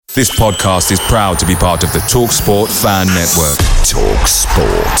This podcast is proud to be part of the TalkSport Fan Network.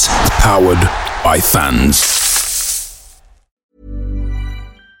 TalkSport. Powered by fans.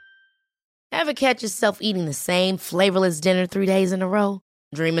 Ever catch yourself eating the same flavorless dinner 3 days in a row?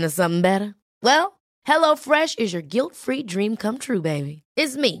 Dreaming of something better? Well, HelloFresh is your guilt-free dream come true, baby.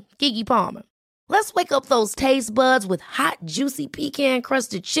 It's me, Keke Palmer. Let's wake up those taste buds with hot, juicy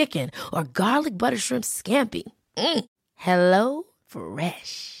pecan-crusted chicken or garlic butter shrimp scampi. Hello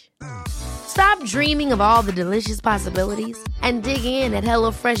Fresh. Stop dreaming of all the delicious possibilities and dig in at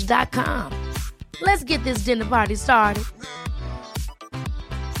HelloFresh.com. Let's get this dinner party started.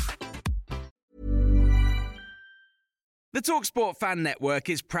 The TalkSport Fan Network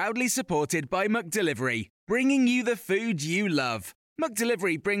is proudly supported by McDelivery, bringing you the food you love.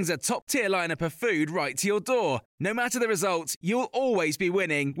 McDelivery brings a top-tier lineup of food right to your door. No matter the result, you'll always be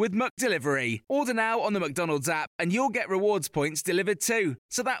winning with McDelivery. Order now on the McDonald's app and you'll get rewards points delivered too.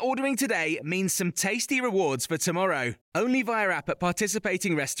 So that ordering today means some tasty rewards for tomorrow. Only via app at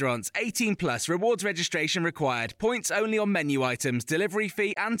participating restaurants. 18 plus. Rewards registration required. Points only on menu items. Delivery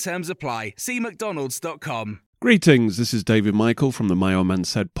fee and terms apply. See mcdonalds.com. Greetings, this is David Michael from the My Old Man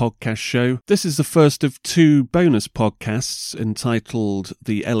Said podcast show. This is the first of two bonus podcasts entitled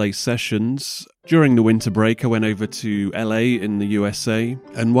The LA Sessions. During the winter break, I went over to LA in the USA,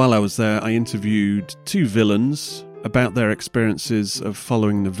 and while I was there, I interviewed two villains about their experiences of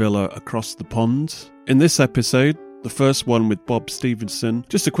following the villa across the pond. In this episode, the first one with Bob Stevenson.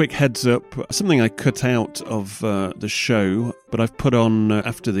 Just a quick heads up, something I cut out of the show, but I've put on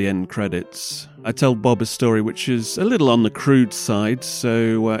after the end credits. I tell Bob a story which is a little on the crude side,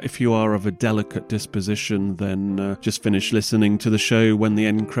 so if you are of a delicate disposition, then just finish listening to the show when the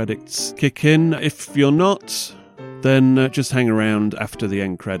end credits kick in. If you're not, then just hang around after the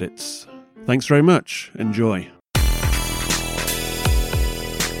end credits. Thanks very much. Enjoy.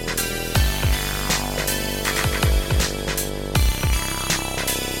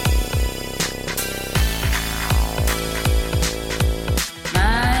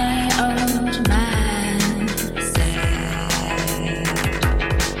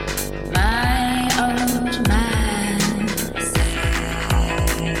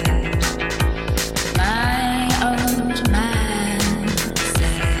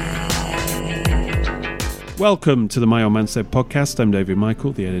 Welcome to the My Old Man Said podcast. I'm David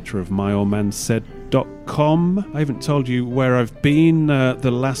Michael, the editor of myoldmansaid.com. I haven't told you where I've been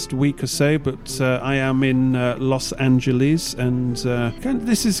the last week or so, but I am in Los Angeles, and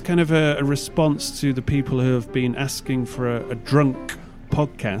this is kind of a response to the people who have been asking for a drunk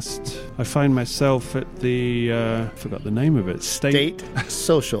podcast. I find myself at the, I forgot the name of it, State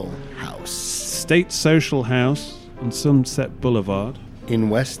Social House. State Social House on Sunset Boulevard.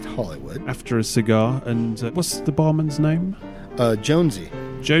 In West Hollywood. After a cigar, and what's the barman's name? Jonesy.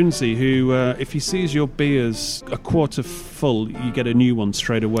 Jonesy, who, if he sees your beers a quarter full, you get a new one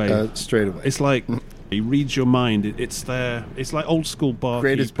straight away. Straight away. It's like, he reads your mind. It's there. It's like old school bar.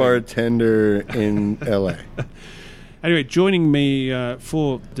 Greatest bartender in LA. Anyway, joining me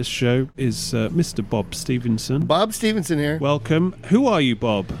for this show is Mr. Bob Stevenson. Bob Stevenson here. Welcome. Who are you,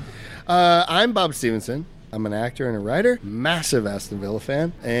 Bob? I'm Bob Stevenson. I'm an actor and a writer, massive Aston Villa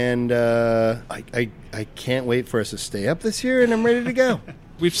fan, and I can't wait for us to stay up this year, and I'm ready to go.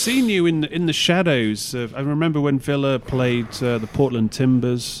 We've seen you in the shadows. I remember when Villa played the Portland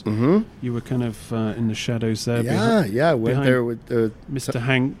Timbers. Mm-hmm. You were kind of in the shadows there. Yeah. Went there with Mr.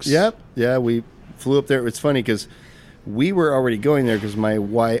 Hanks. Yep. Yeah, we flew up there. It's funny because we were already going there because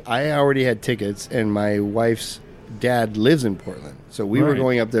I already had tickets, and my wife's dad lives in Portland, so we were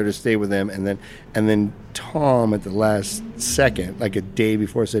going up there to stay with them, and then Tom at the last second, like a day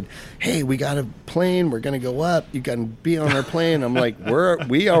before, said, "Hey, we got a plane. We're gonna go up. You can be on our plane." I'm like,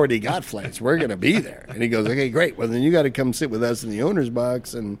 "We already got flights. We're gonna be there." And he goes, "Okay, great. Well, then you got to come sit with us in the owner's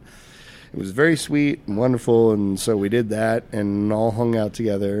box." And it was very sweet and wonderful, and so we did that and all hung out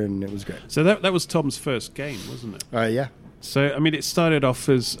together, and it was great. So that was Tom's first game, wasn't it? Yeah. So I mean, it started off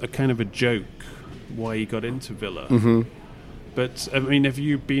as a kind of a joke why he got into Villa. Mm-hmm. But, I mean, have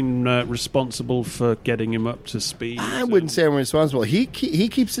you been responsible for getting him up to speed? I wouldn't say I'm responsible. He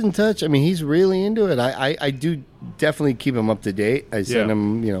keeps in touch. I mean, he's really into it. I do definitely keep him up to date. I send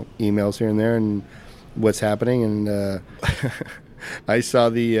him, emails here and there and what's happening. And I saw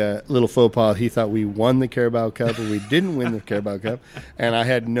the little faux pas. He thought we won the Carabao Cup, and we didn't win the Carabao Cup. And that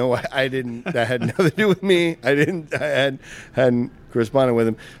had nothing to do with me. I hadn't corresponded with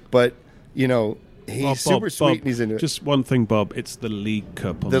him. But, he's super sweet and he's into it. Just one thing, Bob. It's the League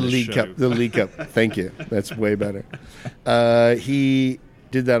Cup on the League show. Cup. The League Cup. Thank you. That's way better. He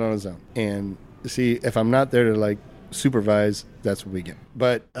did that on his own. And see, if I'm not there to supervise, that's what we get.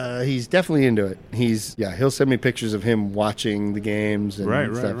 But he's definitely into it. He'll send me pictures of him watching the games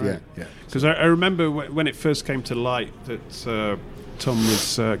and stuff. Right. Yeah. Because I remember when it first came to light that Tom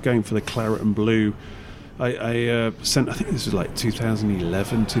was going for the claret and blue. I sent, I think this was like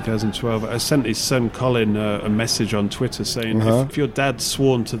 2011, 2012, I sent his son Colin a message on Twitter saying, if your dad's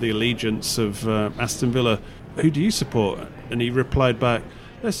sworn to the allegiance of Aston Villa, who do you support? And he replied back,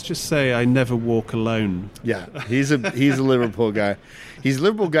 let's just say I never walk alone. Yeah, he's a Liverpool guy. He's a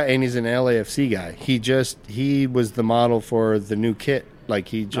Liverpool guy, and he's an LAFC guy. He was the model for the new kit. Like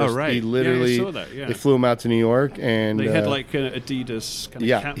he literally, I saw that, they flew him out to New York, and they had like an Adidas kind of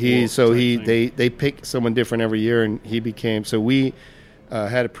catwalk. They pick someone different every year, and he became. So we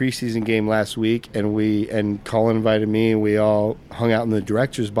had a preseason game last week, and Colin invited me, and we all hung out in the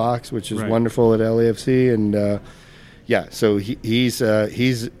director's box, which is wonderful at LAFC, and so he's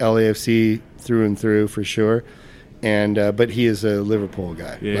LAFC through and through for sure. And but he is a Liverpool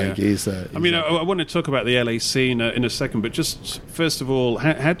guy. Yeah. Like he's I want to talk about the LA scene in a second, but just first of all,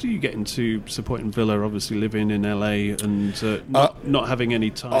 how do you get into supporting Villa? Obviously, living in LA and not having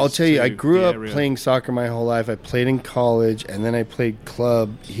any ties. I'll tell you, I grew up area. playing soccer my whole life. I played in college, and then I played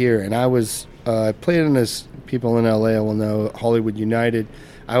club here. And I was I played in this. People in LA will know Hollywood United.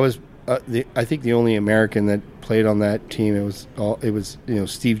 I was I think the only American that played on that team. It was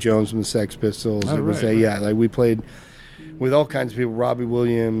Steve Jones from the Sex Pistols. We played with all kinds of people. Robbie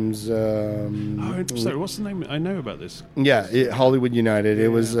Williams. Sorry, what's the name? I know about this. Hollywood United. It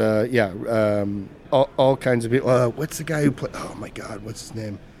was all kinds of people. What's the guy who played? Oh my God, what's his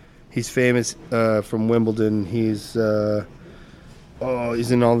name? He's famous from Wimbledon. He's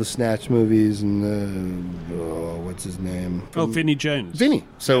in all the Snatch movies and what's his name? Vinnie Jones. Vinny.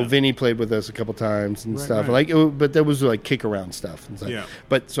 So Vinny played with us a couple times and stuff. Right. But there was like kick around stuff and stuff. Yeah.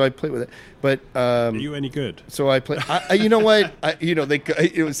 But so I played with it. But are you any good? So I played. You know what?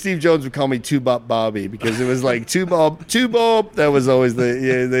 Steve Jones would call me Two Bop Bobby because it was like two bop. That was always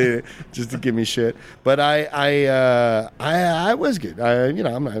the just to give me shit. But I was good. I'm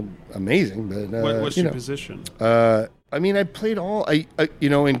not amazing, but what's your position? I played all.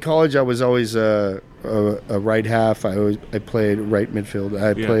 In college I was always a right half. I played right midfield.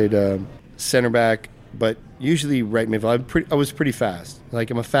 I played center back, but usually right midfield. I was pretty fast. Like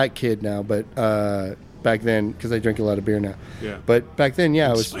I'm a fat kid now, but back then because I drink a lot of beer now. Yeah. But back then,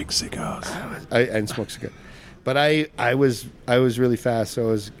 I was smoke cigars. And smoke cigars. But I was really fast.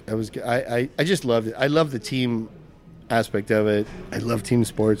 So I just loved it. I love the team aspect of it. I love team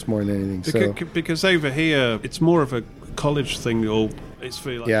sports more than anything. Because over here, it's more of a college thing, or it's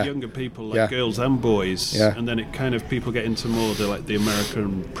for younger people, girls and boys, and then it kind of people get into more the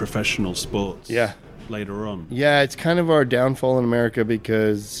American professional sports later on. Yeah, it's kind of our downfall in America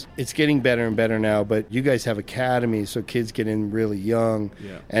because it's getting better and better now, but you guys have academies, so kids get in really young,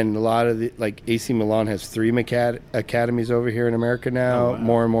 and a lot of AC Milan has 3 academies over here in America now. Oh, wow.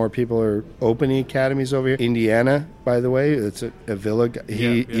 More and more people are opening academies over here. Indiana, by the way, it's a Villa.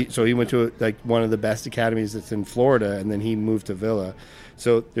 So he went to one of the best academies that's in Florida, and then he moved to Villa.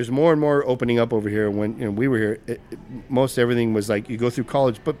 So there's more and more opening up over here. When we were here, most everything was like you go through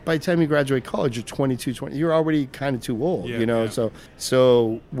college, but by the time you graduate college, you're 22, 20. You're already kind of too old,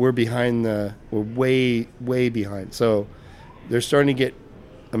 So we're behind we're way behind. So they're starting to get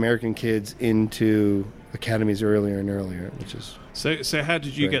American kids into academies earlier and earlier, which is. So how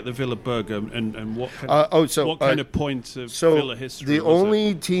did you get the Villa bug, and what kind of point of Villa history? The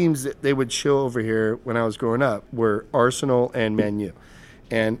only teams that they would show over here when I was growing up were Arsenal and Man U.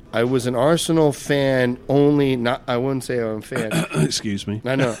 And I was an Arsenal fan only. I wouldn't say I'm a fan. Excuse me.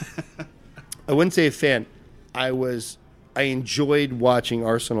 I know. I wouldn't say a fan. I enjoyed watching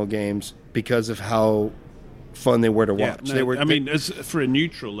Arsenal games because of how fun they were to watch. As for a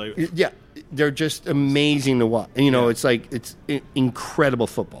neutral, they're just amazing to watch. And, it's incredible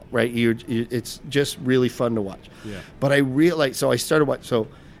football, right? It's just really fun to watch. Yeah. But I realized, so I started watching. So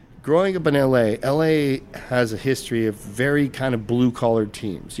growing up in LA has a history of very kind of blue-collar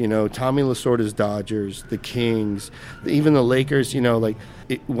teams. Tommy Lasorda's Dodgers, the Kings, even the Lakers,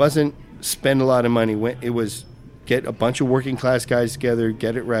 it wasn't spend a lot of money. It was get a bunch of working-class guys together,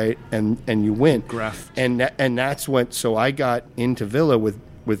 get it right, and you win. Graft. And that's what, so I got into Villa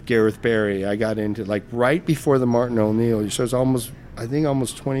with Gareth Barry. I got into, right before the Martin O'Neill. So it's almost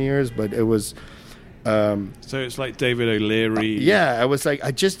 20 years, but it was... so it's like David O'Leary. I was like,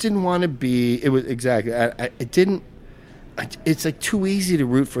 I just didn't want to be. It was exactly. It didn't. It's too easy to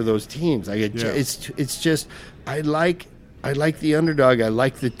root for those teams. It's just. I like I like the underdog. I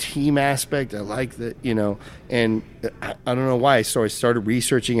like the team aspect. I like the, and I don't know why. So I started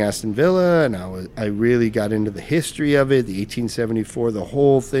researching Aston Villa, and I really got into the history of it, the 1874, the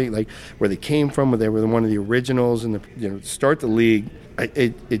whole thing, like where they came from, where they were one of the originals, and start the league.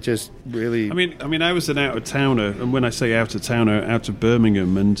 It just really. I mean, I was an out-of-towner, and when I say out-of-towner, out of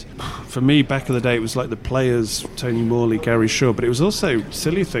Birmingham, and for me, back in the day, it was like the players, Tony Morley, Gary Shaw, but it was also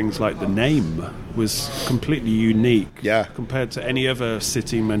silly things like the name was completely unique compared to any other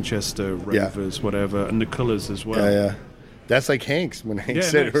City, Manchester, Rovers, whatever, and the colours as well. Yeah. That's like Hanks. When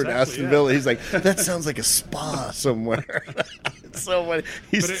Hanks heard Aston Villa, he's like, that sounds like a spa somewhere. So funny.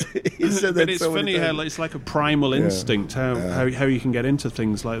 He said that. But it's funny how it's like a primal instinct how you can get into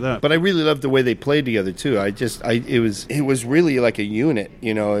things like that. But I really loved the way they played together too. It was really like a unit.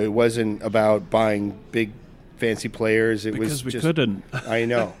 It wasn't about buying big fancy players. Because we couldn't. I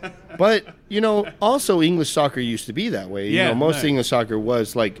know. But, also English soccer used to be that way. Most English soccer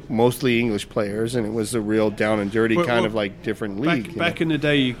was like mostly English players, and it was a real down and dirty of like different league. Back in the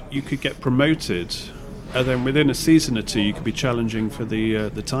day, you could get promoted, and then within a season or two, you could be challenging for the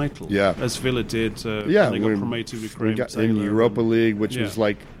title. Yeah. As Villa did. When they got promoted with Graham Taylor. In the Europa League, which was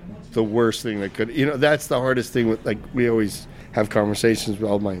like the worst thing that could. That's the hardest thing with, like, we always have conversations with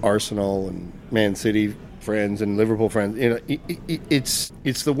all my Arsenal and Man City friends and Liverpool friends.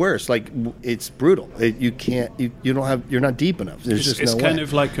 It's the worst. Like, it's brutal. You're not deep enough. It's kind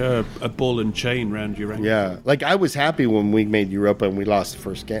of like a ball and chain around your ankle. Yeah. Like, I was happy when we made Europa and we lost the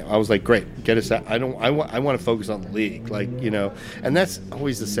first game. I was like, great, get us out. I want to focus on the league. Like, and that's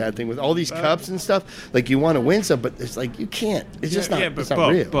always the sad thing with all these cups and stuff. Like, you want to win some, but it's like, you can't. It's just not. But it's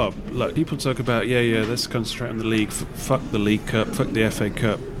not real. Bob, look, people talk about let's concentrate on the league. Fuck the League Cup. Fuck the FA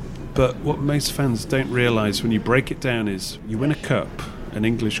Cup. But what most fans don't realise when you break it down is you win a cup, an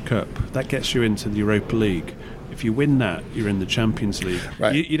English cup, that gets you into the Europa League. If you win that, you're in the Champions League.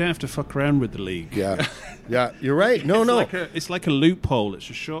 Right. You don't have to fuck around with the league. Yeah, you're right. No. It's like a loophole. It's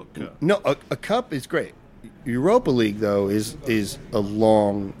a shortcut. No, a cup is great. Europa League, though, is a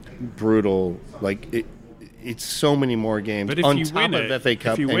long, brutal, like, it's so many more games. But if on you top win of FA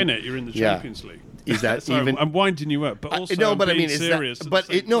Cup. If you win it, you're in the Champions League. Is that Sorry, even? I'm winding you up, but also serious.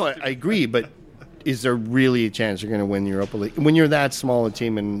 I agree. But is there really a chance you're going to win the Europa League when you're that small a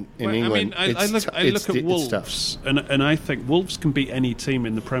team in England? I look at Wolves, and I think Wolves can beat any team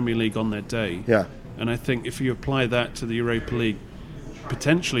in the Premier League on their day. Yeah. And I think if you apply that to the Europa League,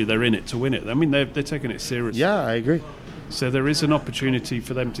 potentially they're in it to win it. I mean, they're taking it seriously. Yeah, I agree. So there is an opportunity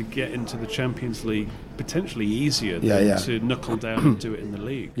for them to get into the Champions League potentially easier than to knuckle down and do it in the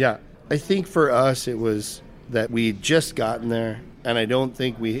league. Yeah. I think for us it was that we had just gotten there, and I don't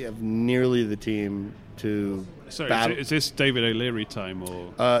think we have nearly the team to battle. Is this David O'Leary time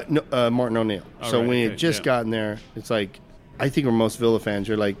or? No, Martin O'Neill. When we had just gotten there, it's like, I think for most Villa fans,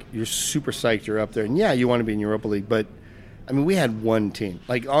 you're super psyched you're up there, and you want to be in Europa League, but I mean, we had one team.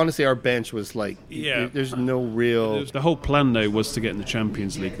 Like, honestly, our bench was like, there's no real. The whole plan, though, was to get in the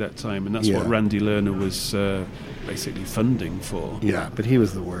Champions League that time, and that's what Randy Lerner was basically funding for. Yeah, but he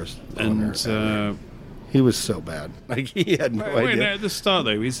was the worst. And he was so bad. Like, he had no idea. At the start,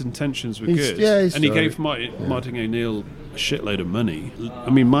 though, his intentions were good. And he gave Martin O'Neill a shitload of money. I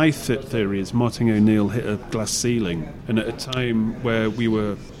mean, my theory is Martin O'Neill hit a glass ceiling, and at a time where we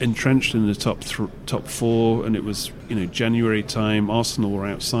were entrenched in the top four, and it was January time, Arsenal were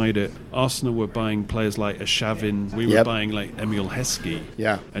outside it. Arsenal were buying players like Arshavin. We were buying like Emil Heskey.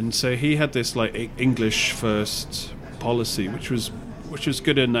 Yeah. And so he had this like English first policy, which was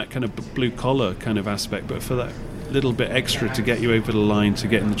good in that kind of blue collar kind of aspect, but for that little bit extra to get you over the line to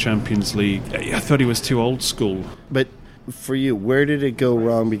get in the Champions League, I thought he was too old school. But for you, where did it go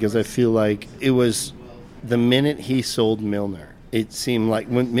wrong? Because I feel like it was the minute he sold Milner, it seemed like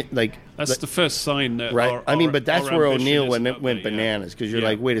that's the first sign that right. But that's where O'Neill went bananas, because you're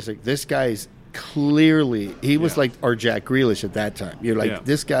like, wait a second, this guy's clearly was like our Jack Grealish at that time. You're like,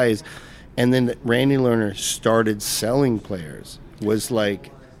 this guy's, and then Randy Lerner started selling players. Was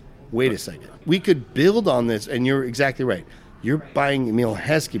like, wait a second, we could build on this, and you're exactly right. You're buying Emil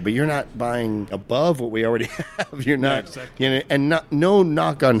Heskey, but you're not buying above what we already have. You're not, exactly. And no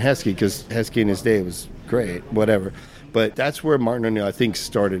knock on Heskey, because Heskey in his day was great, whatever. But that's where Martin O'Neill, I think,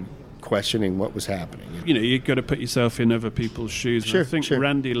 started questioning what was happening. You've got to put yourself in other people's shoes. Sure, I think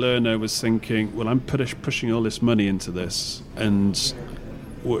Randy Lerner was thinking, well, I'm pushing all this money into this, and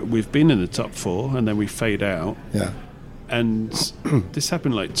we've been in the top four, and then we fade out. Yeah. And this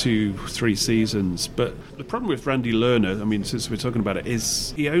happened like 2-3 seasons. But the problem with Randy Lerner, I mean, since we're talking about it,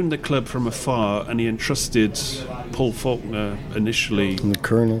 is he owned the club from afar, and he entrusted Paul Faulkner initially. And the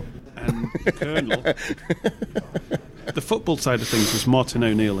Colonel. The football side of things was Martin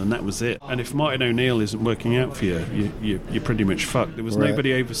O'Neill, and that was it. And if Martin O'Neill isn't working out for you, you're pretty much fucked. There was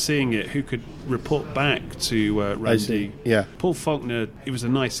nobody overseeing it who could report back to Randy. Yeah. Paul Faulkner, he was a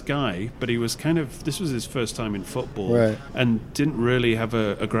nice guy, but he was this was his first time in football, and didn't really have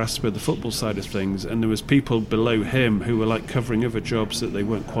a grasp of the football side of things. And there was people below him who were like covering other jobs that they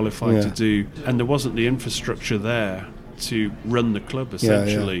weren't qualified to do, and there wasn't the infrastructure there to run the club,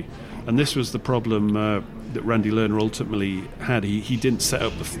 essentially. And this was the problem that Randy Lerner ultimately had. He didn't set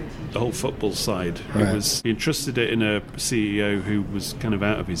up the whole football side. He entrusted it in a CEO who was kind of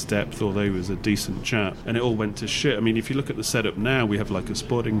out of his depth, although he was a decent chap, and it all went to shit. I mean, if you look at the setup now, we have like a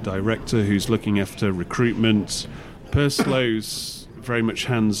sporting director who's looking after recruitment. Perslow's very much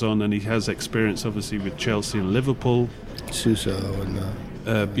hands-on, and he has experience, obviously, with Chelsea and Liverpool. Suso and...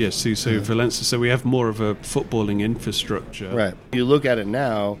 Suso, Valencia. So we have more of a footballing infrastructure. Right. You look at it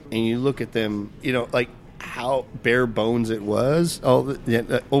now, and you look at them, like how bare bones it was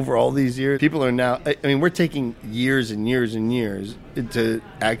over all these years. People are now, I mean, we're taking years and years and years to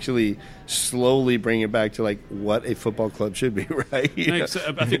actually slowly bring it back to like what a football club should be, right? I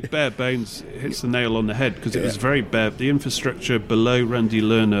think bare bones hits the nail on the head, because it was very bare. The infrastructure below Randy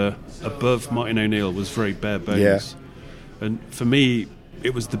Lerner, above Martin O'Neill, was very bare bones. Yeah. And for me,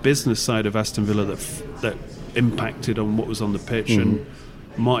 it was the business side of Aston Villa that impacted on what was on the pitch, and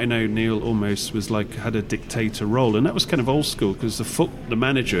Martin O'Neill almost was like had a dictator role, and that was kind of old school, because the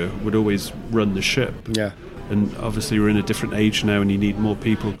manager would always run the ship. Yeah. And obviously we're in a different age now, and you need more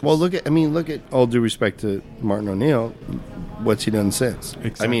people. Well, look at all due respect to Martin O'Neill, what's he done since?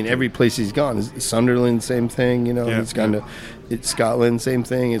 Exactly. I mean, every place he's gone, Sunderland, same thing. He's gone to Scotland, same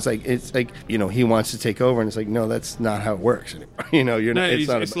thing. It's like he wants to take over, and it's like, no, that's not how it works anymore.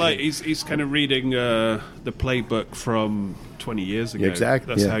 He's kind of reading the playbook from 20 years ago.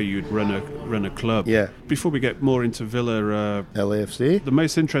 Exactly. That's how you'd run a club. Yeah. Before we get more into Villa, LAFC. The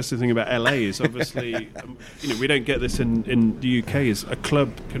most interesting thing about LA is obviously, we don't get this in the UK. Is a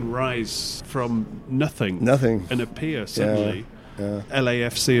club can rise from nothing, and appear suddenly. Yeah.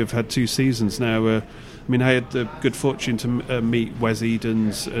 LAFC have had 2 seasons now. I had the good fortune to meet Wes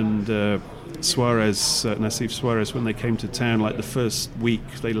Edens and Nassif Suarez when they came to town. Like the first week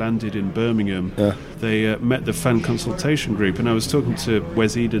they landed in Birmingham, they met the fan consultation group, and I was talking to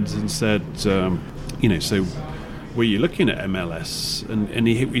Wes Edens and said, so were you looking at MLS? And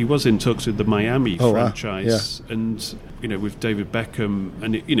he was in talks with the Miami franchise, and with David Beckham,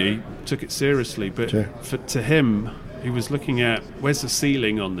 and he took it seriously. But to him, he was looking at, where's the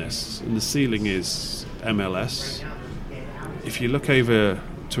ceiling on this? And the ceiling is MLS. If you look over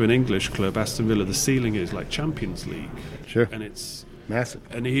to an English club, Aston Villa, the ceiling is like Champions League. Sure. And it's massive.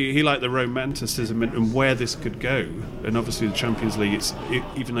 And he liked the romanticism and where this could go. And obviously the Champions League,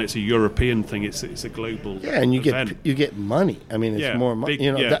 even though it's a European thing, it's a global and you event. You get money. I mean, it's more money.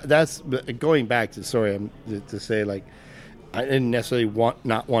 That's going back to to say, like, I didn't necessarily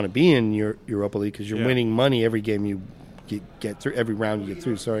not want to be in Europa League, because you're winning money every game you get through, every round you get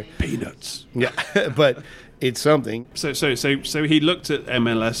through. Sorry, peanuts. Yeah, but it's something. So he looked at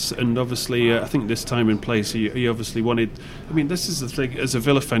MLS, and obviously, I think this time and place, he obviously wanted. I mean, this is the thing. As a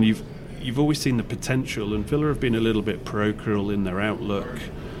Villa fan, you've always seen the potential, and Villa have been a little bit parochial in their outlook,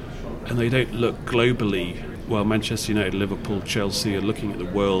 and they don't look globally. Well, Manchester United, Liverpool, Chelsea are looking at the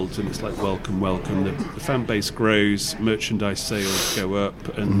world, and it's like welcome. The fan base grows, merchandise sales go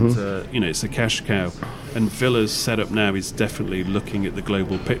up, and it's a cash cow. And Villa's setup now is definitely looking at the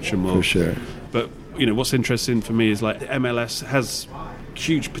global picture more. For sure. But what's interesting for me is like MLS has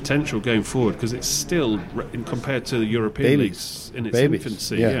huge potential going forward, because it's still, compared to the European leagues, in its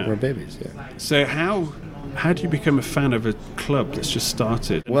infancy. Yeah, we're babies. Yeah. So how do you become a fan of a club that's just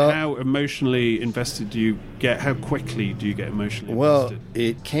started? And how emotionally invested do you get? How quickly do you get emotionally invested? Well,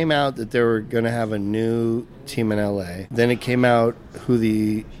 it came out that they were going to have a new team in LA. Then it came out who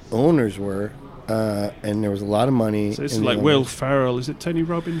the owners were, and there was a lot of money. So it's like Will Ferrell. Is it Tony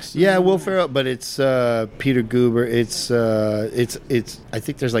Robbins? Yeah, Will Ferrell, but it's Peter Guber. It's I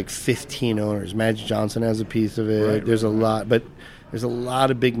think there's like 15 owners. Magic Johnson has a piece of it. Right, there's a lot, but there's a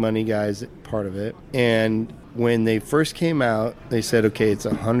lot of big money guys part of it. And when they first came out, they said, okay, it's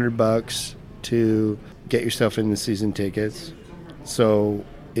 $100 to get yourself in the season tickets. So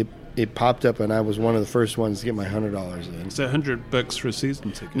it popped up, and I was one of the first ones to get my $100 in. So $100 for a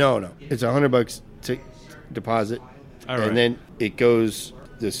season ticket? No, it's $100 to deposit, and then it goes.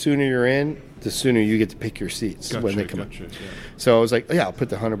 The sooner you're in, the sooner you get to pick your seats when they come up. Yeah. So I was like, I'll put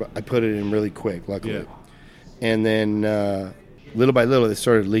the $100. I put it in really quick, luckily, and then. Little by little, they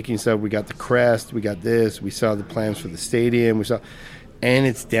started leaking stuff. We got the crest. We got this. We saw the plans for the stadium. And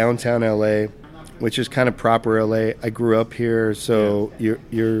it's downtown LA. which is kind of proper LA. I grew up here, so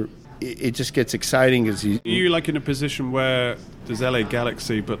it just gets exciting because you're like in a position where there's LA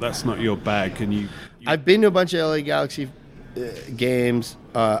Galaxy, but that's not your bag, and you I've been to a bunch of LA Galaxy games.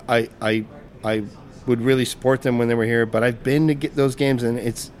 I would really support them when they were here, but I've been to get those games, and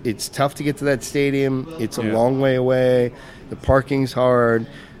it's tough to get to that stadium. It's a long way away. The parking's hard.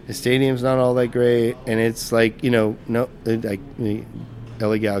 The stadium's not all that great, and it's like, LA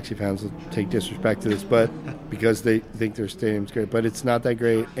Galaxy fans will take disrespect to this, but because they think their stadium's great, but it's not that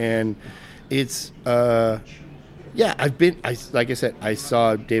great, and it's like I said, I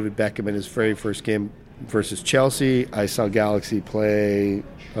saw David Beckham in his very first game versus Chelsea. I saw Galaxy play,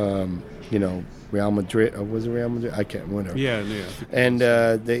 Real Madrid. Was it Real Madrid? I can't. Whatever. Yeah. And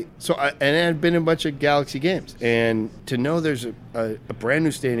I've been in a bunch of Galaxy games, and to know there's a brand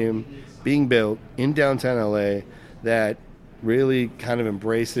new stadium being built in downtown LA that really kind of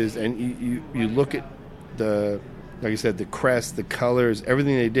embraces, and you look at like I said, the crest, the colors,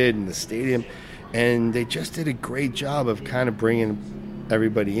 everything they did in the stadium, and they just did a great job of kind of bringing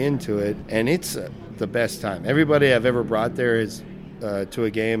everybody into it, and it's the best time. Everybody I've ever brought there is to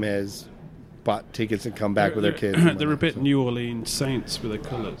a game has bought tickets and come back with their kids. They're a bit New Orleans Saints with the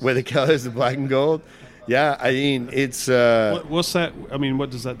colors. With the colors, the black and gold. Yeah, I mean, it's... what's that? I mean,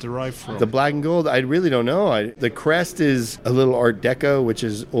 what does that derive from? The black and gold, I really don't know. The crest is a little Art Deco, which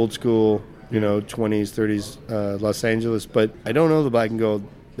is old school, 20s, 30s Los Angeles. But I don't know the black and gold.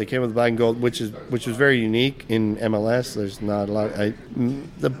 They came with the black and gold, which was very unique in MLS. There's not a lot.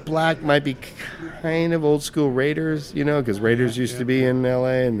 The black might be kind of old school Raiders, because Raiders used to be in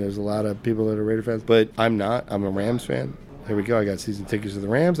LA, and there's a lot of people that are Raider fans. But I'm not. I'm a Rams fan. Here we go. I got season tickets to the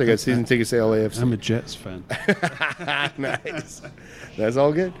Rams. I got season tickets to LAFC. I'm a Jets fan. Nice. That's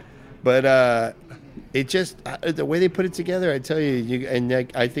all good. But it just the way they put it together, I tell you,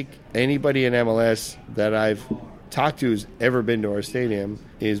 I think anybody in MLS that I've talked to who's ever been to our stadium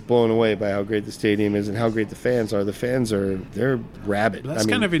is blown away by how great the stadium is and how great the fans are. The fans they're rabid. That's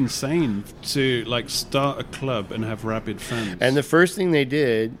kind of insane to start a club and have rabid fans. And the first thing they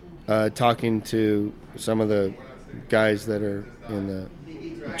did, talking to some of the guys that are in the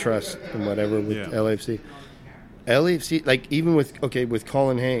trust and whatever with LAFC, like even with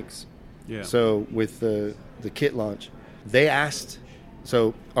Colin Hanks. Yeah. So with the kit launch, they asked.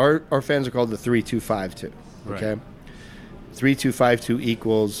 So our fans are called the 3252. Okay, right. 3252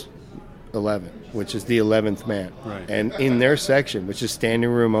 equals 11, which is the 11th man. Right. And in their section, which is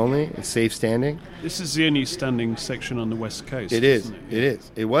standing room only, it's safe standing. This is the only standing section on the West Coast. It is. It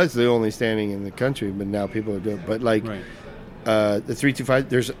is. It was the only standing in the country, but now people are doing it. But the 325,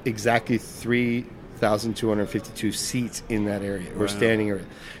 there's exactly 3,252 seats in that area, or standing area.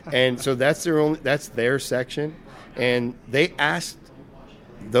 And so that's their section. And they asked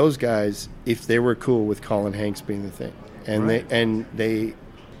those guys if they were cool with Colin Hanks being the thing, and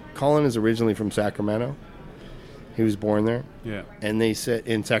Colin is originally from Sacramento. He was born there. Yeah. And they said,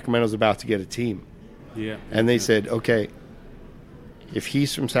 and Sacramento's about to get a team. Yeah. And they said, okay, if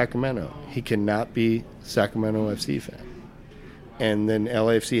he's from Sacramento, he cannot be Sacramento FC fan. And then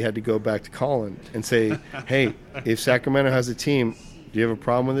LAFC had to go back to Colin and say, hey, if Sacramento has a team, do you have a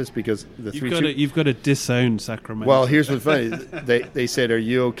problem with this? Because you've got to disown Sacramento. Well, here's what's funny. They said, are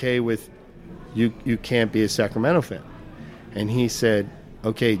you okay with you can't be a Sacramento fan? And he said,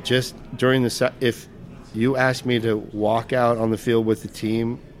 okay, just during if you ask me to walk out on the field with the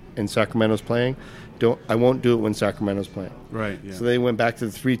team and Sacramento's playing, I won't do it when Sacramento's playing. Right. Yeah. So they went back to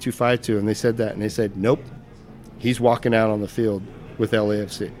the 3252 and they said that, and they said, nope, he's walking out on the field with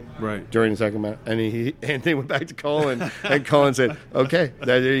LAFC. Right. During the Sacramento, and they went back to Colin, and Colin said, "Okay,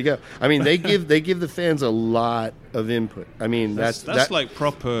 there you go." I mean, they give the fans a lot of input. I mean, that's like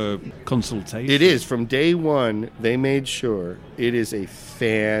proper consultation. It is. From day one, they made sure it is a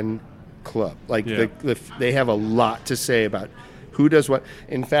fan club. They have a lot to say about who does what.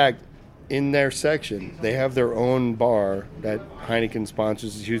 In fact, in their section, they have their own bar that Heineken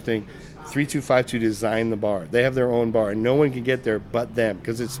sponsors. This huge thing. 3252 designed the bar. They have their own bar, and no one can get there but them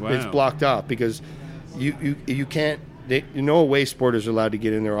because it's blocked off because you can't. No away supporters are allowed to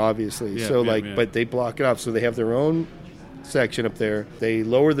get in there, obviously. But they block it off. So they have their own section up there. They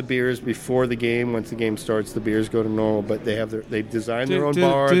lower the beers before the game. Once the game starts, the beers go to normal. But they design their own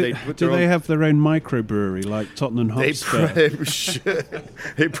bar. They have their own microbrewery like Tottenham Hotspur? They should.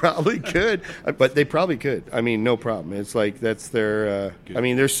 They probably could. But they probably could. I mean, no problem. It's like that's their.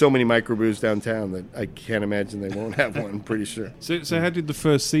 There's so many microbrews downtown that I can't imagine they won't have one. I'm pretty sure. So how did the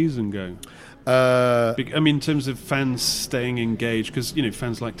first season go? I mean, in terms of fans staying engaged, because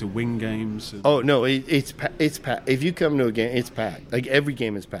fans like to win games. Oh no, it's packed. If you come to a game, it's packed. Like every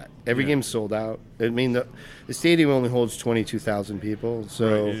game is packed. Every game's sold out. I mean, the stadium only holds 22,000 people,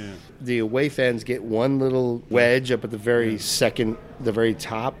 so the away fans get one little wedge up at the very the very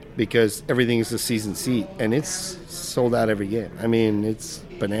top, because everything is a season seat, and it's sold out every game. I mean, it's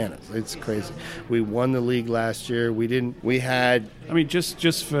bananas. It's crazy. We won the league last year. We had. I mean,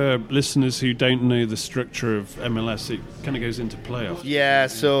 just for listeners who don't know the structure of MLS, it kind of goes into playoffs. Yeah,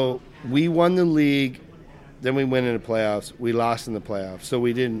 so we won the league, then we went into playoffs. We lost in the playoffs, so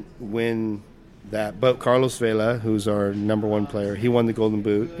we didn't win that. But Carlos Vela, who's our number one player, he won the Golden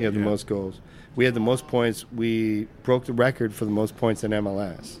Boot. He had the most goals. We had the most points. We broke the record for the most points in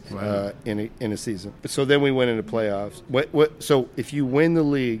MLS in a season. So then we went into playoffs. So if you win the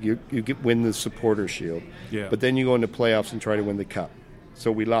league, you win the Supporter Shield. Yeah. But then you go into playoffs and try to win the cup.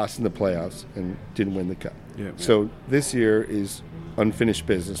 So we lost in the playoffs and didn't win the cup. Yeah. So this year is unfinished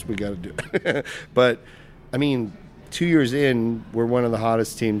business. We got to do it. But I mean, 2 years in, we're one of the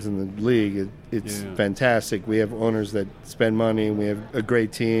hottest teams in the league. It's fantastic. We have owners that spend money. We have a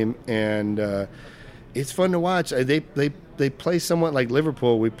great team, and it's fun to watch. They play somewhat like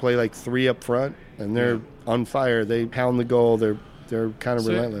Liverpool. We play like three up front, and they're on fire. They pound the goal. They're kind of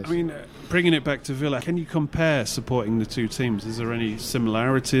relentless. I mean, bringing it back to Villa, can you compare supporting the two teams? Is there any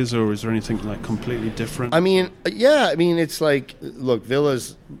similarities, or is there anything like completely different? I mean, it's like, look,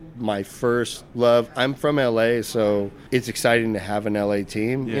 Villa's my first love. I'm from LA, so it's exciting to have an LA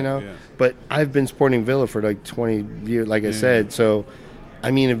team, But I've been supporting Villa for like 20 years, like I said. So,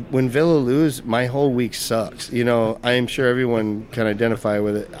 I mean, when Villa lose, my whole week sucks. I am sure everyone can identify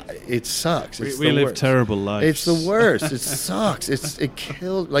with it. It sucks. We live terrible lives. It's the worst. It sucks. It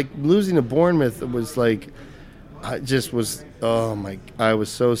killed. Like losing to Bournemouth was like, I was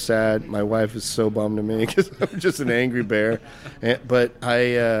so sad. My wife was so bummed at me because I'm just an angry bear. But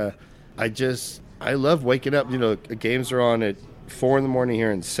I love waking up. Games are on at 4 a.m.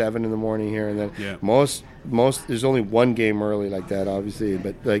 here and 7 a.m. here, and then most there's only one game early like that, obviously.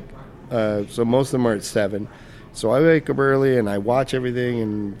 But so most of them are at 7. So I wake up early and I watch everything,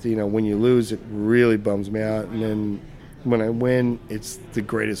 and when you lose, it really bums me out. And then when I win, it's the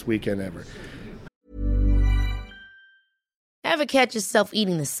greatest weekend ever. Ever catch yourself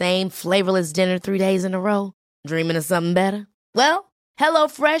eating the same flavorless dinner 3 days in a row? Dreaming of something better? Well,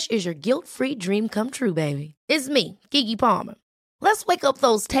 HelloFresh is your guilt-free dream come true, baby. It's me, Keke Palmer. Let's wake up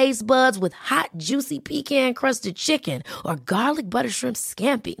those taste buds with hot, juicy pecan-crusted chicken or garlic butter shrimp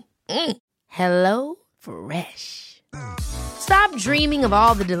scampi. Hello Fresh. Stop dreaming of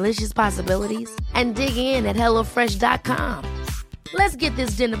all the delicious possibilities and dig in at HelloFresh.com. Let's get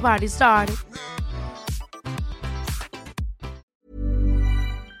this dinner party started.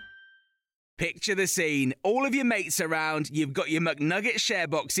 Picture the scene. All of your mates around, you've got your McNugget share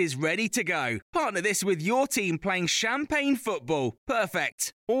boxes ready to go. Partner this with your team playing champagne football.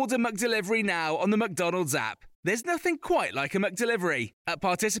 Perfect. Order McDelivery now on the McDonald's app. There's nothing quite like a McDelivery. At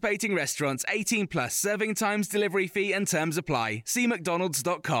participating restaurants, 18 plus, serving times, delivery fee and terms apply. See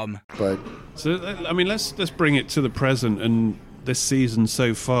mcdonalds.com. But so, I mean, let's bring it to the present and this season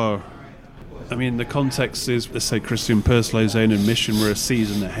so far. I mean, the context is, let's say, Christian Purslo's own admission, we're a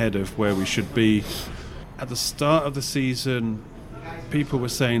season ahead of where we should be. At the start of the season, people were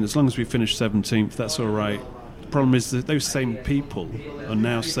saying, as long as we finish 17th, that's all right. The problem is that those same people are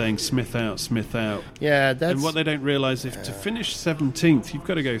now saying Smith out, Smith out. Yeah, that's... And what they don't realise is to finish 17th, you've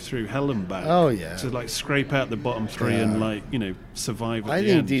got to go through hell and back. Oh, yeah. To, scrape out the bottom three and, survive at I the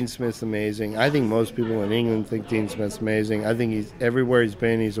think end. Dean Smith's amazing. I think most people in England think Dean Smith's amazing. I think he's everywhere he's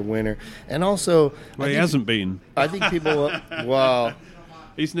been, he's a winner. And also... Well, he hasn't been. I think people... well...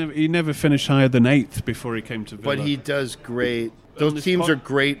 He never finished higher than 8th before he came to Villa. But he does great. Those teams are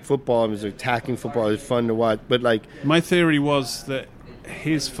great football. It was attacking football. It's fun to watch. But my theory was that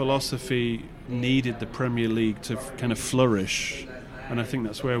his philosophy needed the Premier League to kind of flourish, and I think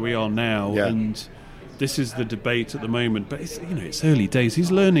that's where we are now. Yeah. And this is the debate at the moment. But it's early days.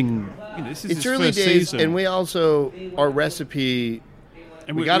 He's learning. This is his early first days, season. and we also our recipe.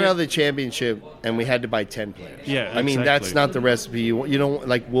 And we got out of the championship, and we had to buy 10 players. Yeah, exactly. I mean, that's not the recipe. You don't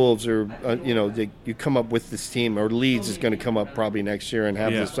like Wolves or you come up with this team, or Leeds is going to come up probably next year and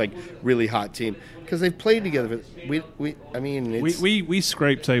have this really hot team because they've played together. We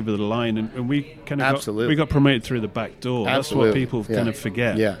scraped over the line, and we kind of absolutely got promoted through the back door. Absolutely. That's what people kind of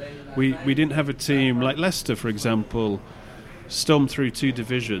forget. Yeah, we didn't have a team like Leicester, for example, stormed through 2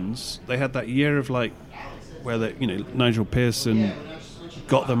 divisions. They had that year of where Nigel Pearson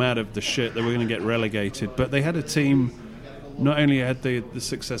got them out of the shit. They were going to get relegated, but they had a team not only had the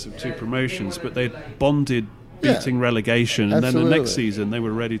success of 2 promotions, but they'd bonded beating relegation, and then the next season they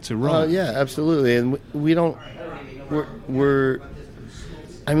were ready to roll. Yeah, absolutely. And we don't. We're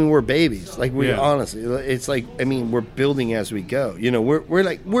babies. Like, we honestly, it's like, I mean, we're building as we go. You know,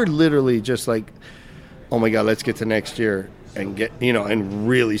 we're literally just like, oh my God, let's get to next year and get, you know, and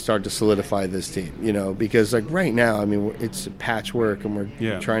really start to solidify this team, you know, because like right now, I mean, it's patchwork and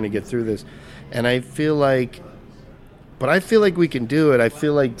we're trying to get through this. And I feel like we can do it. I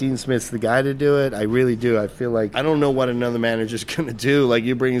feel like Dean Smith's the guy to do it. I really do. I feel like I don't know what another manager's going to do. Like,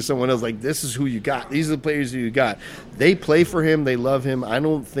 you're bringing someone else. Like, this is who you got. These are the players who you got. They play for him. They love him. I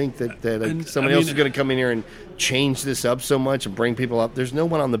don't think that like, somebody else is going to come in here and change this up so much and bring people up. There's no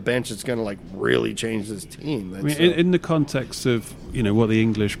one on the bench that's going to like really change this team. In the context of, you know, what the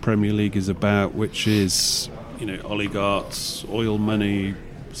English Premier League is about, which is, you know, oligarchs, oil money,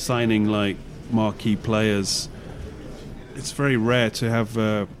 signing like marquee players. It's very rare to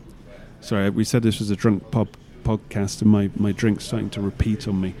have. Sorry, we said this was a drunk podcast, and my drink's starting to repeat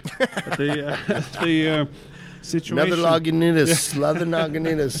on me. The situation. Another Lagunitas,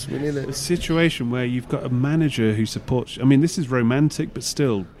 Lagunitas. We need it. A situation where you've got a manager who supports. I mean, this is romantic, but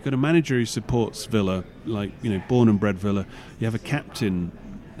still, you've got a manager who supports Villa, like, you know, born and bred Villa. You have a captain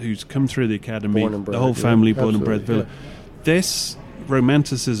who's come through the academy, the whole family born and bred Villa. This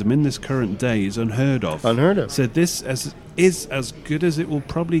romanticism in this current day is unheard of. So this is as good as it will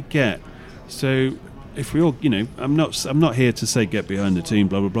probably get. So if we all, you know, I'm not here to say get behind the team,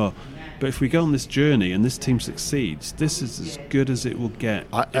 blah blah blah, but if we go on this journey and this team succeeds, this is as good as it will get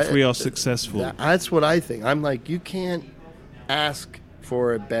if we are successful. That's what I think. I'm like, you can't ask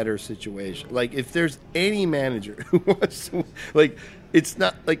for a better situation. Like, if there's any manager who wants to, like, it's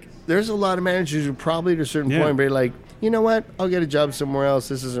not like there's a lot of managers who probably at a certain point be like, you know what, I'll get a job somewhere else.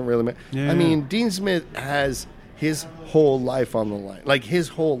 This isn't really I mean, Dean Smith has his whole life on the line. Like, his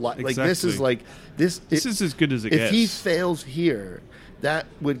whole life. Exactly. Like, this is like this is as good as it gets. If he fails here, that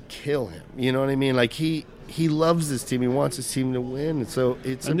would kill him. You know what I mean? Like, he loves this team. He wants his team to win. So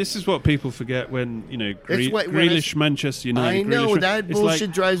this is what people forget when, you know, Grealish, Manchester United. I know, Grealish, that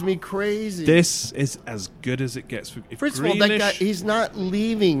bullshit drives me crazy. This is as good as it gets. First of all, that guy, he's not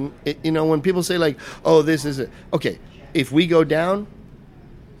leaving. You know, when people say like, "Oh, this is it." Okay, if we go down,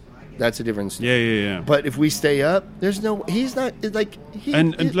 that's a different story. Yeah. But if we stay up, there's no. He's not like.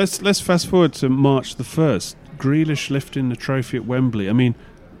 Let's fast forward to March the 1st. Grealish lifting the trophy at Wembley. I mean,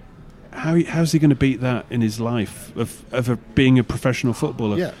 how's he going to beat that in his life of being a professional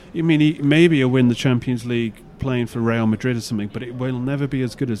footballer? Yeah. I mean, maybe he'll win the Champions League playing for Real Madrid or something, but it will never be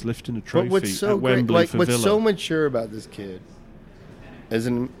as good as lifting a trophy at Wembley for Villa. What's so mature about this kid, as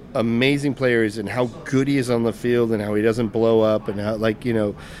an amazing player, is in how good he is on the field and how he doesn't blow up and how, like, you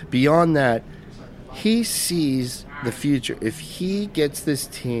know, beyond that, he sees the future. If he gets this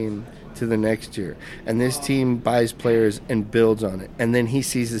team to the next year, and this team buys players and builds on it, and then he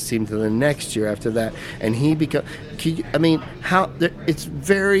sees this team to the next year after that, and he becomes. I mean,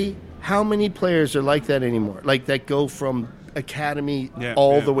 how many players are like that anymore? Like, that go from academy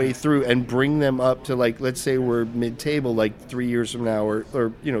the way through and bring them up to, like, let's say we're mid-table like 3 years from now,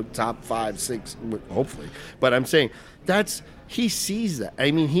 or you know, top 5, 6, hopefully. But I'm saying he sees that. I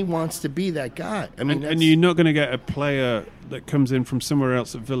mean, he wants to be that guy. I mean, and you're not going to get a player that comes in from somewhere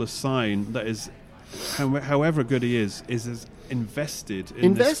else at Villa sign that is, however good he is as invested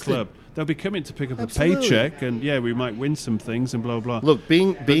in this club. They'll be coming to pick up a paycheck, and we might win some things and blah blah. Look,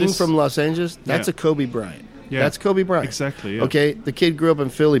 being from Los Angeles, that's a Kobe Bryant. Yeah. That's Kobe Bryant. Exactly. Yeah. Okay, the kid grew up in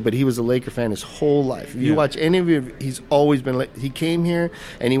Philly, but he was a Laker fan his whole life. If you watch any of it, he's always been. He came here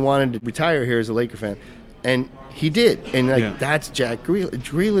and he wanted to retire here as a Laker fan, and he did. And that's Jack Grealish.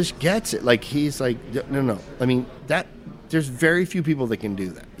 Grealish gets it. Like, he's like, no. I mean, there's very few people that can do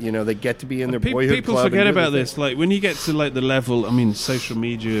that. You know, they get to be in their boyhood people club. People forget about this. Like, when you get to like the level, I mean, social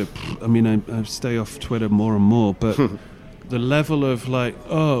media. I mean, I stay off Twitter more and more, but. The level of like,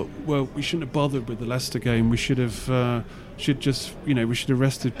 oh well, we shouldn't have bothered with the Leicester game. We should have, we should have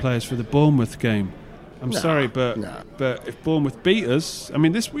rested players for the Bournemouth game. I'm sorry, but if Bournemouth beat us, I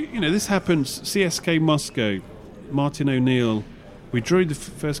mean, this happens. CSK Moscow, Martin O'Neill. We drew the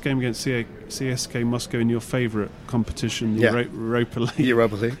first game against CSK Moscow in your favourite competition, the Europa League.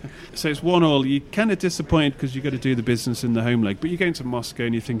 Europa League. So it's 1-1. You're kind of disappointed because you've got to do the business in the home leg, but you're going to Moscow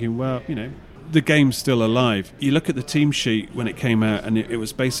and you're thinking, well, you know, the game's still alive. You look at the team sheet when it came out, and it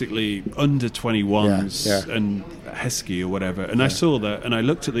was basically under 21s and Heskey or whatever. And I saw that, and I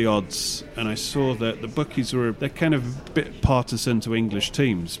looked at the odds, and I saw that the bookies they're kind of a bit partisan to English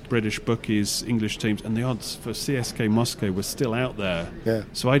teams, British bookies, English teams, and the odds for CSK Moscow were still out there. Yeah.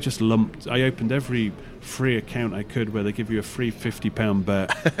 So I opened every free account I could where they give you a free £50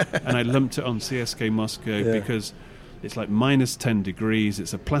 bet, and I lumped it on CSK Moscow because it's like minus 10 degrees,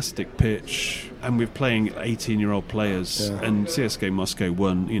 it's a plastic pitch, and we're playing 18-year-old players, and CSK Moscow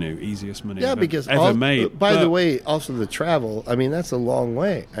won, easiest money ever made. By the way, also the travel, I mean, that's a long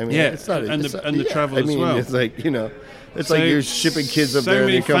way. I mean, it's not... and the travel as well. It's like, it's like you're shipping kids up there. So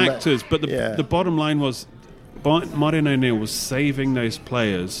many factors, but the bottom line was Martin O'Neill was saving those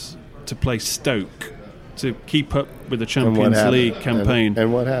players to play Stoke, to keep up with the Champions League campaign.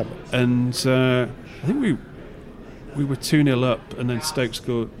 And what happened? And I think we were 2-0 up, and then Stoke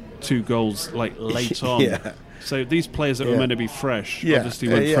scored 2 goals late on. So these players that were meant to be fresh obviously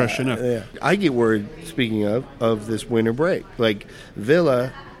weren't fresh enough. Yeah. I get worried, speaking of this winter break. Like,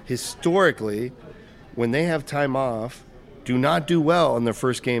 Villa, historically, when they have time off, do not do well on their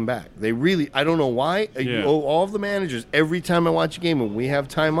first game back. They really, I don't know why. All of the managers, every time I watch a game, when we have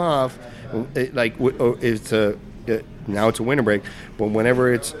time off, now it's a winter break, but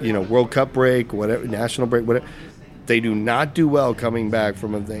whenever it's, World Cup break, whatever, national break, whatever, they do not do well coming back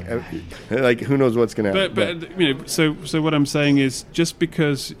from a thing. Like, who knows what's going to happen. But so what I'm saying is, just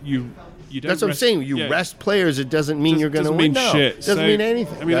because you don't... That's what I'm saying. You rest players, it doesn't mean you're going to win. Shit. It doesn't mean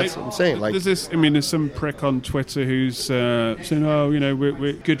anything. That's what I'm saying. Like, there's some prick on Twitter who's saying,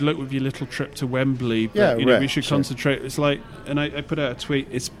 we're good luck with your little trip to Wembley, but we should concentrate. It's like, and I put out a tweet,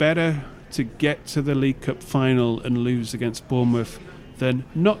 it's better to get to the League Cup final and lose against Bournemouth than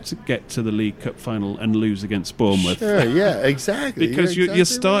not to get to the League Cup final and lose against Bournemouth. Sure, yeah, exactly. Because you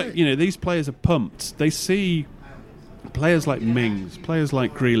start, right. These players are pumped. They see players like Mings, players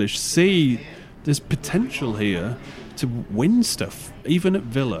like Grealish, see there's potential here to win stuff, even at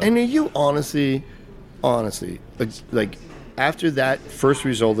Villa. And are you honestly, like after that first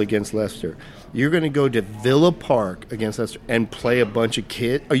result against Leicester, you're going to go to Villa Park against Leicester and play a bunch of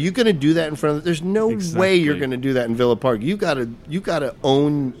kids? Are you going to do that in front of them? There's no way you're going to do that in Villa Park. You got to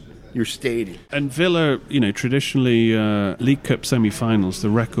own your stadium. And Villa, traditionally League Cup semi-finals, the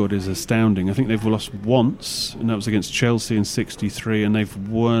record is astounding. I think they've lost once, and that was against Chelsea in '63, and they've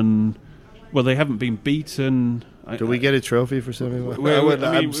won. Well, they haven't been beaten. Do we get a trophy for semi-finals?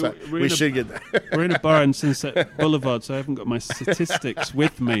 We should get that. We're in a bar in Sunset Boulevard, so I haven't got my statistics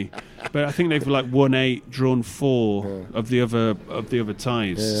with me. But I think they've won 8, drawn 4 of the other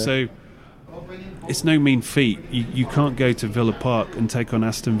ties. Yeah. So it's no mean feat. You can't go to Villa Park and take on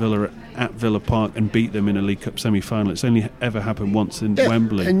Aston Villa at Villa Park and beat them in a League Cup semi-final. It's only ever happened once in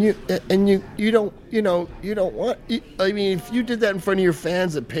Wembley. And you don't want. I mean, if you did that in front of your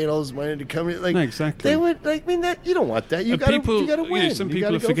fans that paid all this money to come here, no, exactly. They would. You don't want that. You got to win. Some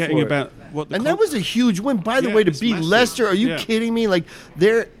people are forgetting about what. That was a huge win, by the way, to beat Leicester. Are you kidding me? Like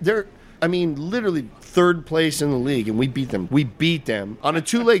they're. I mean, literally third place in the league, and we beat them. We beat them on a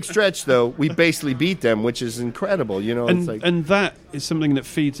 2-leg stretch, though. We basically beat them, which is incredible. And that is something that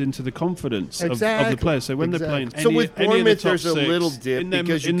feeds into the confidence of the players. So when they're playing, with Bournemouth, there's a little dip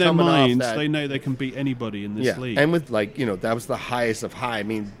because in their minds they know they can beat anybody in this league. And with that was the highest of high. I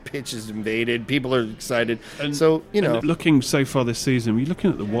mean, pitch is invaded, people are excited. And looking so far this season, you're looking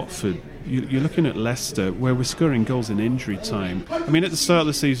at the Watford. You're looking at Leicester, where we're scoring goals in injury time. I mean, at the start of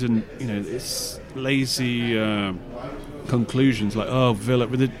the season, it's lazy conclusions like, Villa,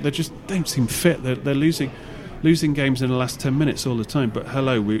 they just don't seem fit. They're losing games in the last 10 minutes all the time. But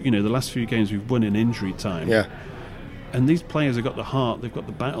the last few games we've won in injury time. Yeah. And these players have got the heart, they've got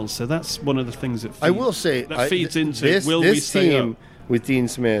the battle. So that's one of the things that I will say feeds into this stay team up? With Dean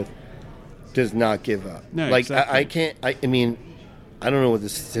Smith does not give up. No, exactly. I can't. I mean, I don't know what the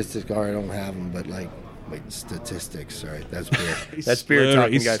statistics are. I don't have them, but statistics. Sorry, that's beer. That's beer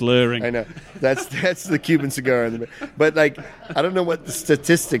talking, he's guys. Slurring. I know. That's the Cuban cigar in the middle. But I don't know what the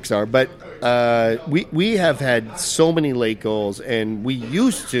statistics are. But we have had so many late goals, and we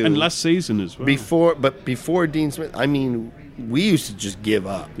used to. And last season as well. Before Dean Smith, I mean, we used to just give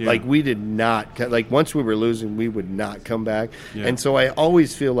up. Yeah. We did not. Once we were losing, we would not come back. Yeah. And so I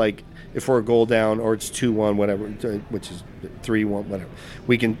always feel like if we're a goal down or it's 2-1, whatever, which is 3-1, whatever,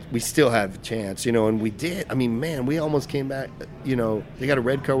 we still have a chance, and we did. I mean, man, we almost came back. They got a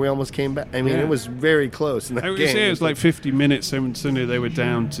red card. We almost came back. I mean, It was very close in that game. It was like 50 minutes, and suddenly they were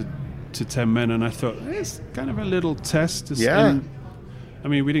down to 10 men, and I thought it's kind of a little test. And, I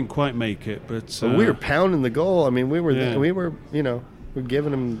mean, we didn't quite make it, but we were pounding the goal. I mean, we're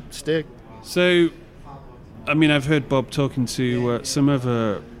giving them stick. So, I mean, I've heard Bob talking to some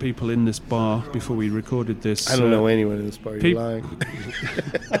other people in this bar before we recorded this. I don't know anyone in this bar. You're lying.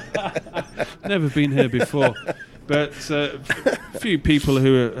 Never been here before. But a few people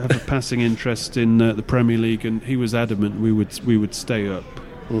who have a passing interest in the Premier League, and he was adamant we would stay up.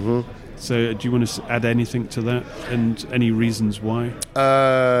 Mm-hmm. So do you want to add anything to that, and any reasons why?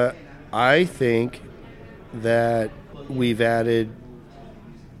 I think that we've added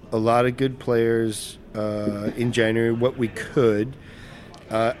a lot of good players in January, what we could.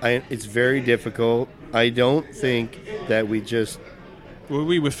 It's very difficult. I don't think that we just... Well,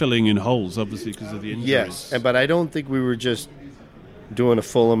 we were filling in holes, obviously, because of the injuries. Yes, but I don't think we were just doing a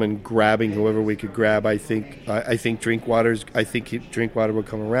Fulham and grabbing whoever we could grab. I think Drinkwater will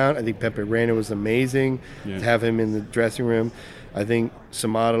come around. I think Pepe Reina was amazing to have him in the dressing room. I think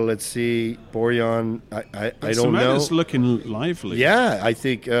Samata, let's see, Borjan, I don't know. Samata's looking lively. Yeah, I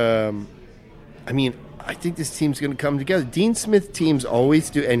think, I think this team's going to come together. Dean Smith teams always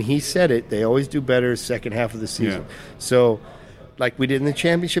do, and he said it, they always do better second half of the season. Yeah. So, like we did in the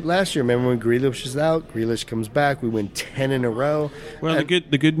championship last year. Remember when Grealish was out? Grealish comes back. We win 10 in a row. Well,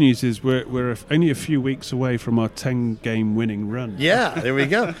 the good news is we're only a few weeks away from our 10-game winning run. Yeah, there we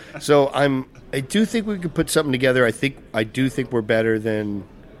go. So I do think we could put something together. I do think we're better than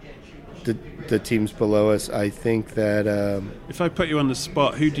the teams below us. I think that if I put you on the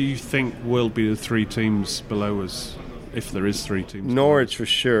spot, who do you think will be the three teams below us, if there is three teams? Norwich for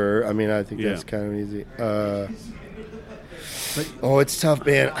sure. I mean, I think that's kind of easy. It's tough,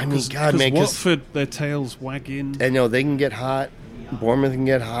 man. I mean, God, man. Watford, their tails wagging. I know, they can get hot. Bournemouth can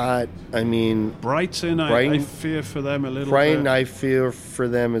get hot. I mean... Brighton, I fear for them a little bit. Brighton, I fear for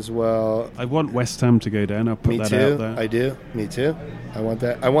them as well. I want West Ham to go down. I'll put that out there. I do. Me too. I want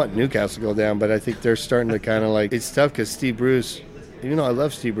that. I want Newcastle to go down, but I think they're starting to kind of like... It's tough because Steve Bruce... Even though I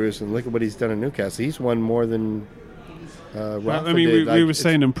love Steve Bruce, and look at what he's done in Newcastle. He's won more than... I mean, we were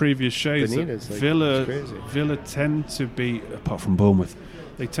saying in previous shows Benitez, that Villa tend to beat, apart from Bournemouth,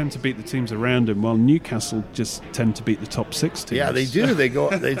 they tend to beat the teams around them, while Newcastle just tend to beat the top 6 teams. Yeah, they do. They go.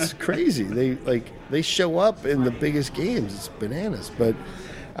 It's crazy. They show up in the biggest games. It's bananas. But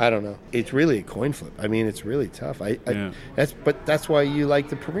I don't know. It's really a coin flip. I mean, it's really tough. That's why you like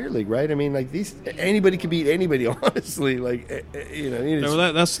the Premier League, right? I mean, like anybody can beat anybody. Honestly,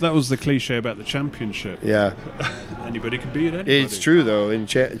 that was the cliche about the Championship. Yeah, anybody can beat anybody. It's true though. In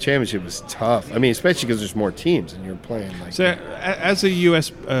Championship is tough. I mean, especially because there's more teams and you're playing. So, as a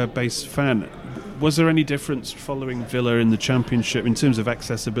US based fan, was there any difference following Villa in the Championship in terms of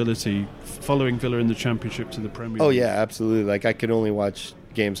accessibility? Following Villa in the Championship to the Premier League? Oh yeah, absolutely. Like I could only watch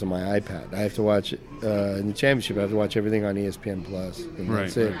games on my iPad. I have to watch in the Championship. I have to watch everything on ESPN Plus, and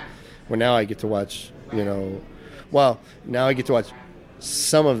that's it. Well, now I get to watch. Now I get to watch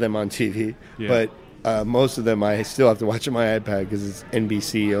some of them on TV, but most of them I still have to watch on my iPad because it's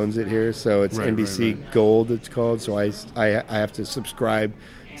NBC owns it here, so it's NBC Gold. It's called. So I have to subscribe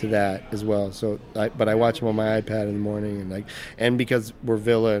to that as well. So, but I watch them on my iPad in the morning, and because we're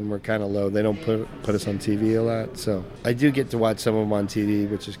Villa and we're kind of low, they don't put us on TV a lot. So I do get to watch some of them on TV,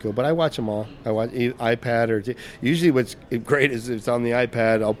 which is cool. But I watch them all. I watch iPad or usually what's great is if it's on the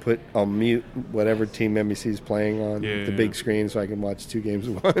iPad, I'll mute whatever team NBC is playing on the big screen, so I can watch 2 games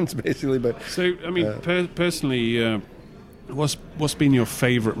at once, basically. But so I mean, personally. What's been your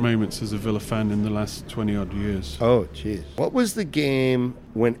favourite moments as a Villa fan in the last 20-odd years? Oh, jeez. What was the game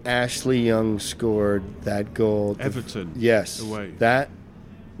when Ashley Young scored that goal? Everton. Yes. Away. That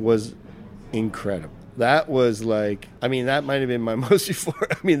was incredible. That was like, I mean, that might have been my most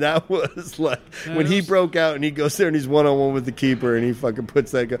euphoric. I mean, that was like, when he broke out and he goes there and he's one-on-one with the keeper and he fucking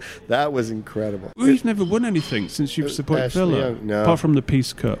puts that goal. That was incredible. Well, you've never won anything since you've supported Ashley Villa. Young, no. Apart from the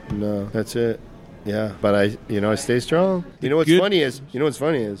Peace Cup. No, that's it. Yeah, but I stay strong. You know what's funny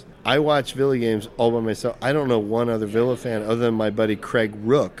is I watch Villa games all by myself. I don't know one other Villa fan other than my buddy Craig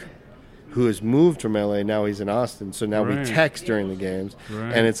Rook, who has moved from LA. Now he's in Austin, so now we text during the games.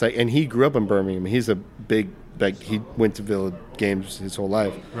 Right. And it's like, and he grew up in Birmingham. He's a big, like, he went to Villa games his whole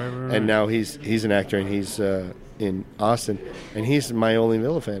life, and now he's an actor and he's in Austin, and he's my only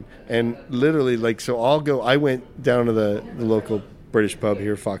Villa fan. And literally, like, so I went down to the local British pub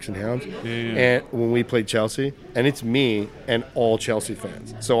here, Fox and Hounds, and when we played Chelsea, and it's me and all Chelsea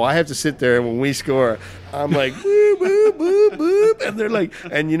fans. So I have to sit there, and when we score, I'm like, boop, boop, boop, boop, and they're like,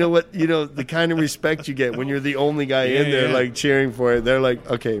 and you know what, the kind of respect you get when you're the only guy in there, like, cheering for it. They're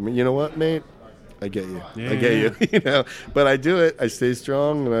like, okay, you know what, mate? I get you. Yeah, I get you. But I do it. I stay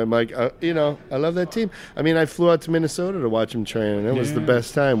strong, and I'm like, I love that team. I mean, I flew out to Minnesota to watch them train, and it was the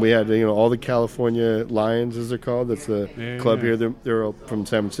best time. We had, all the California Lions, as they're called. That's the club here. They're all from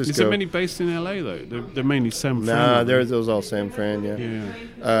San Francisco. Is there many based in LA though? They're mainly San Fran. Nah, those all San Fran.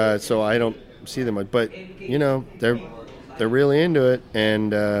 Yeah. So I don't see them much, but they're really into it,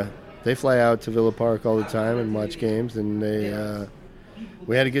 and they fly out to Villa Park all the time and watch games, and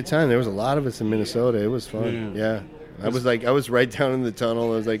we had a good time. There was a lot of us in Minnesota. It was fun. Yeah. I was right down in the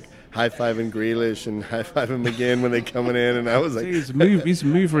tunnel. I was like high-fiving Grealish and high-fiving McGinn when they coming in, and I was like... He's a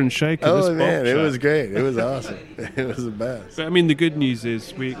mover and shaker. Oh, man, it was great. It was awesome. It was the best. But, I mean, the good news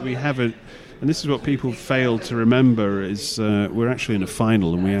is we have a... And this is what people fail to remember is we're actually in a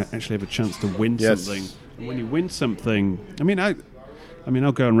final, and we actually have a chance to win something. And when you win something...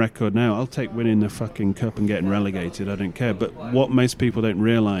 I'll go on record now. I'll take winning the fucking cup and getting relegated. I don't care. But what most people don't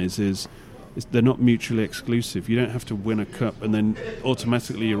realise is they're not mutually exclusive. You don't have to win a cup and then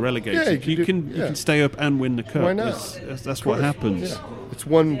automatically you're relegated. Yeah, you can stay up and win the cup. Why not? That's what happens. Yeah. It's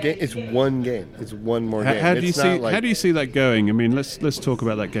one game. It's one game. It's one more game. How do you see that going? I mean, let's talk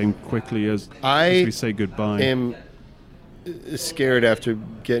about that game quickly as we say goodbye. I am scared after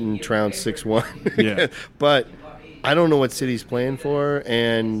getting trounced 6-1. Yeah, but I don't know what City's playing for,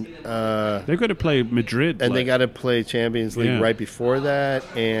 and they've got to play Madrid, and they got to play Champions League right before that.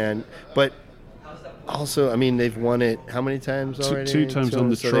 But also, I mean, they've won it how many times already? Two times on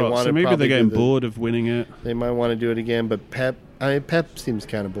the trot. So maybe they're getting bored of winning it. They might want to do it again. But Pep seems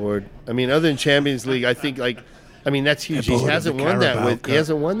kind of bored. I mean, other than Champions League, I think that's huge. He hasn't won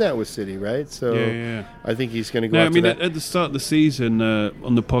that with City, right? So I think he's going to go. No, at the start of the season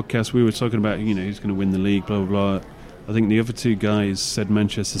on the podcast we were talking about, who's going to win the league, blah blah blah. I think the other two guys said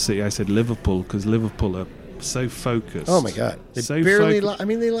Manchester City. I said Liverpool because Liverpool are so focused. Oh my God! They barely.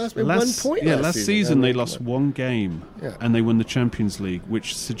 They lost by 1 point. Yeah, last season they lost one game, and they won the Champions League,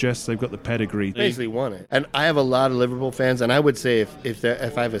 which suggests they've got the pedigree. Basically won it. And I have a lot of Liverpool fans, and I would say if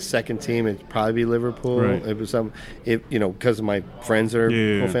I have a second team, it'd probably be Liverpool. Right. It was because of my friends are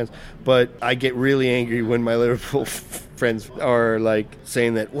Liverpool fans. But I get really angry when my Liverpool friends are like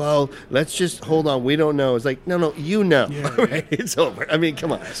saying that. Well, let's just hold on. We don't know. It's like no, you know. Yeah. Right? It's over. I mean,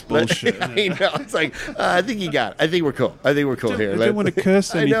 come on. It's bullshit. I know. It's like I think you got it. I think we're cool. Here. I don't want to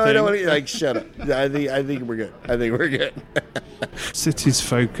curse anything. I don't want to shut up. I think we're good. City's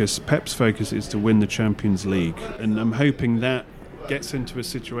focus, Pep's focus, is to win the Champions League, and I'm hoping that gets into a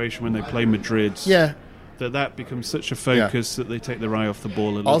situation when they play Madrid. Yeah. That becomes such a focus that they take their eye off the ball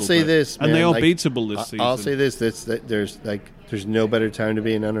a little bit. I'll say this, man, and they are beatable this season. I'll say this: that there's no better time to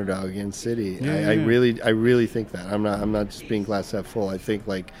be an underdog against City. I really think that. I'm not just being glass half full. I think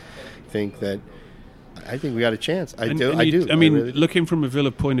that we got a chance. I do. I mean, looking from a Villa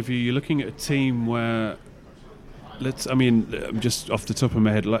point of view, you're looking at a team where. Just off the top of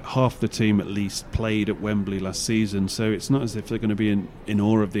my head, like half the team at least played at Wembley last season, so it's not as if they're going to be in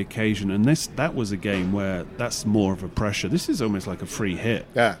awe of the occasion. And that was a game where that's more of a pressure. This is almost like a free hit.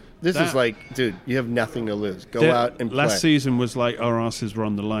 Yeah. This is like, dude, you have nothing to lose. Go out and play. Last season was like our asses were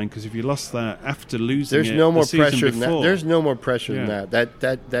on the line, because if you lost that after losing there's no more pressure than that. There's no more pressure than that.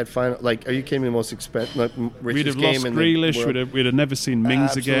 That final, like, are you kidding me? The most expensive, we'd have lost Grealish. We'd have never seen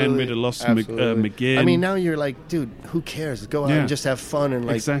Mings again. We'd have lost McGinn. I mean, now you're like, dude, who cares? Go out and just have fun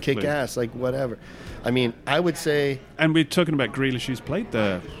and kick ass, like whatever. I mean, I would say. And we're talking about Grealish, who's played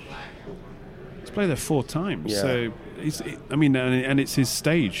there. He's played there 4 times. Yeah. So. And it's his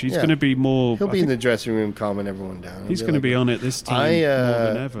stage. He's going to be more. He'll be in the dressing room calming everyone down. He's going to be on it this time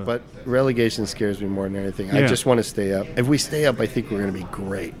more than ever. But relegation scares me more than anything. Yeah. I just want to stay up. If we stay up, I think we're going to be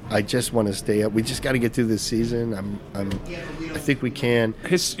great. I just want to stay up. We just got to get through this season. I think we can.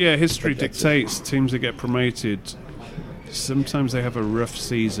 History dictates teams that get promoted. Sometimes they have a rough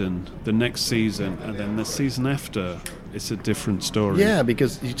season, the next season, and then the season after, it's a different story. Yeah,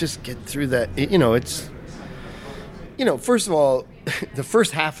 because you just get through that. It's. First of all, the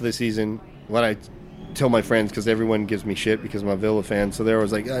first half of the season, when I tell my friends, because everyone gives me shit because I'm a Villa fan, so they're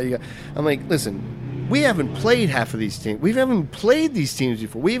always like, I'm like, listen, we haven't played half of these teams. We haven't played these teams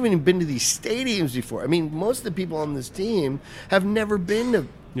before. We haven't even been to these stadiums before. I mean, most of the people on this team have never been to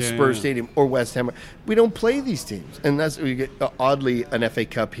Spurs Stadium or West Ham. We don't play these teams. And that's we get, oddly, an FA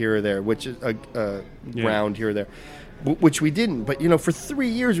Cup here or there, which is a round here or there. Which we didn't, but for 3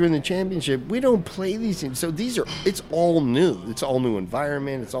 years we're in the championship. We don't play these teams, so it's all new. It's all new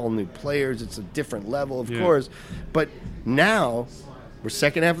environment. It's all new players. It's a different level, of course. But now we're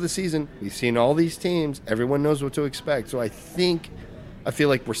second half of the season. We've seen all these teams. Everyone knows what to expect. So I feel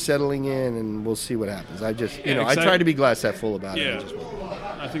like we're settling in, and we'll see what happens. I just, I try to be glass half full about it.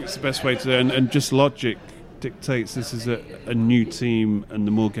 think it's the best way to do it. And just logic dictates this is a new team, and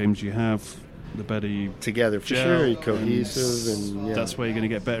the more games you have, the better you together for gel, sure, you're cohesive, and yeah. That's where you're going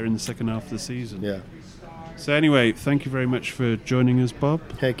to get better in the second half of the season. Yeah. So anyway, thank you very much for joining us, Bob.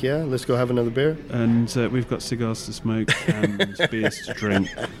 Heck yeah, let's go have another beer. And we've got cigars to smoke and beers to drink.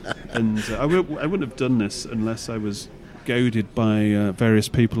 And I wouldn't have done this unless I was goaded by various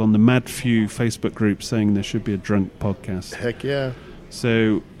people on the Mad Few Facebook group saying there should be a drunk podcast. Heck yeah.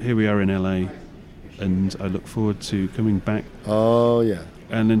 So here we are in LA, and I look forward to coming back. Oh yeah.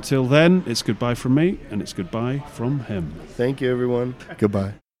 And until then, it's goodbye from me, and it's goodbye from him. Thank you, everyone.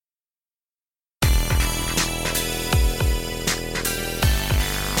 Goodbye.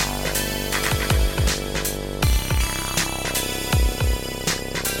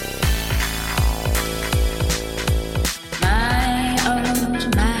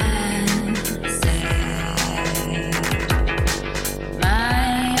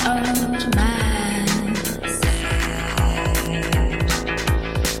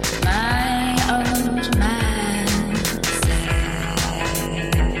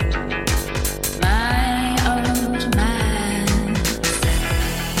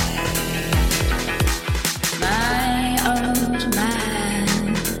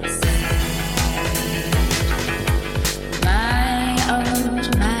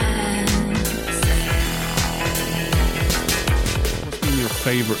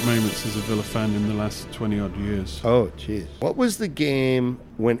 Favourite moments as a Villa fan in the last 20 odd years? Oh, jeez. What was the game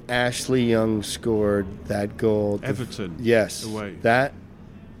when Ashley Young scored that goal? Everton. Yes. Away. That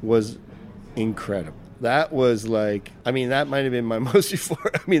was incredible. That was like, I mean, that might have been my most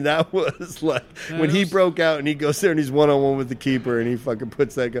euphoric. I mean, that was like, when he broke out and he goes there and he's one-on-one with the keeper and he fucking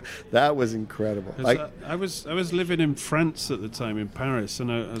puts that goal. That was incredible. Like, I was living in France at the time, in Paris,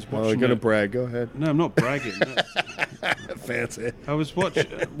 and I was watching. Oh, you're going to brag. Go ahead. No, I'm not bragging. Fancy. I was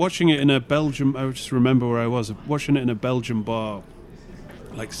watching it in a Belgium. I just remember where I was watching it in a Belgian bar,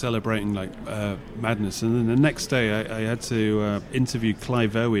 like celebrating like madness. And then the next day, I had to interview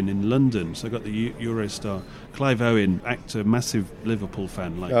Clive Owen in London. So I got the Eurostar. Clive Owen, actor, massive Liverpool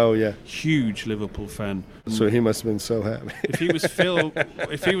fan. Like, oh yeah, huge Liverpool fan. So he must have been so happy.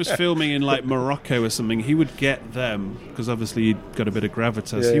 If he was filming in like Morocco or something, he would get them, because obviously he'd got a bit of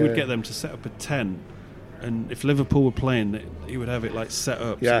gravitas. Yeah, he would get them to set up a tent. And if Liverpool were playing, he would have it like set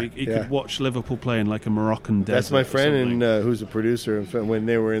up, so he could watch Liverpool play in like a Moroccan desert. That's my friend, who's a producer. When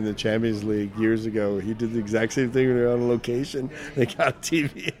they were in the Champions League years ago, he did the exact same thing when they were on location. They got a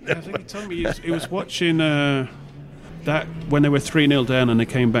TV. I think he told me he was watching that when they were 3-0 down and they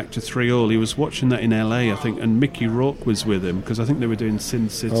came back to 3-3. He was watching that in LA, I think, and Mickey Rourke was with him, because I think they were doing Sin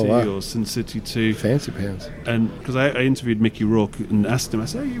City or Sin City 2. Fancy pants. And because I interviewed Mickey Rourke and asked him, I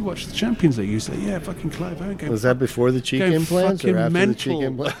said, "Oh, you watched the Champions League?" He said, "Yeah, fucking Clive Owen." Was that before the cheek implants or after mental. the cheek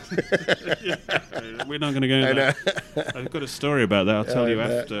implants? Yeah, we're not going to go into that. I've got a story about that. I'll tell you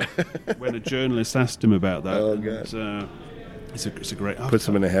after. When a journalist asked him about that. Oh, God. And, it's a great... Puts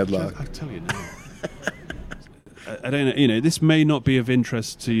him in a headlock. I'll tell you now. I don't know, this may not be of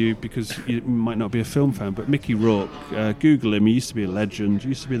interest to you because you might not be a film fan, but Mickey Rourke, Google him. He used to be a legend. He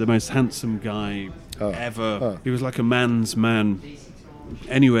used to be the most handsome guy ever. He was like a man's man.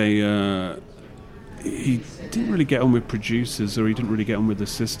 Anyway, he didn't really get on with producers, or he didn't really get on with the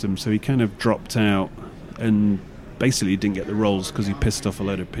system, so he kind of dropped out and basically didn't get the roles because he pissed off a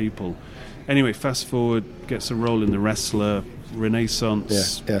load of people. Anyway, fast forward, gets a role in The Wrestler,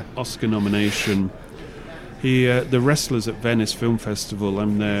 Renaissance, Oscar nomination. The Wrestlers at Venice Film Festival,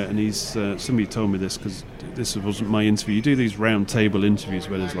 I'm there, and he's somebody told me this because this wasn't my interview. You do these round table interviews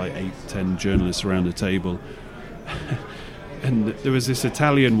where there's like 8-10 journalists around the table, and there was this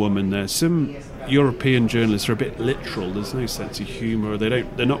Italian woman there. Some European journalists are a bit literal. There's no sense of humour.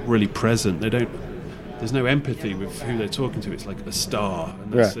 They're not really present. There's no empathy with who they're talking to. It's like a star,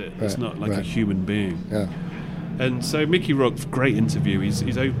 and that's it. It's not like a human being. Yeah. And so Mickey Rourke, great interview.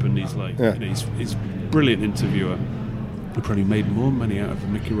 He's open. He's like, he's brilliant interviewer. I probably made more money out of a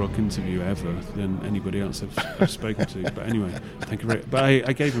Mickey Rourke interview ever than anybody else I've spoken to. But anyway, thank you very much. But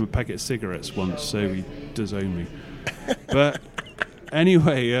I gave him a packet of cigarettes once, so he does owe me. But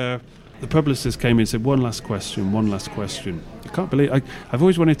anyway, the publicist came in and said, one last question. I can't believe... I've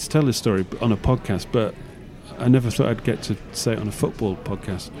always wanted to tell this story on a podcast, but I never thought I'd get to say it on a football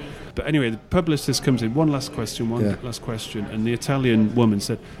podcast. But anyway, the publicist comes in, one last question, and the Italian woman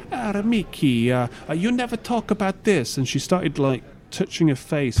said, Mickey, you never talk about this. And she started like touching her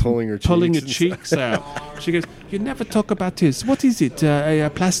face, pulling her cheeks out. She goes, you never talk about this. What is it?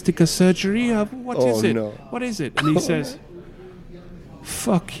 A plastic surgery? What is it? What is it? And he says,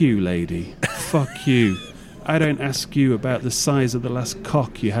 fuck you, lady. Fuck you. I don't ask you about the size of the last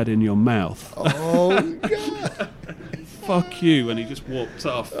cock you had in your mouth. Oh, God. Fuck you. And he just walked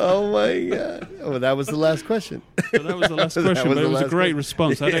off. Oh, my God. Oh, that was the last question. So that was the last question, but it was a great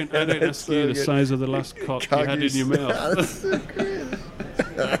response. I don't ask so you the good. size of the last cock you had in your mouth. That's so great.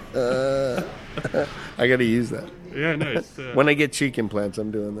 I got to use that. Yeah, no. It's, when I get cheek implants,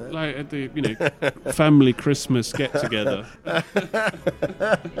 I'm doing that. like at the family Christmas get together.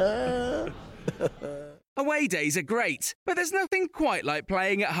 Away days are great, but there's nothing quite like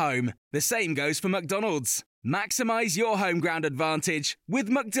playing at home. The same goes for McDonald's. Maximise your home ground advantage with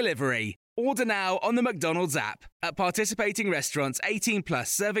McDelivery. Order now on the McDonald's app. At participating restaurants, 18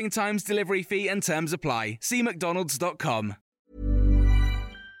 plus, serving times, delivery fee and terms apply. See mcdonalds.com.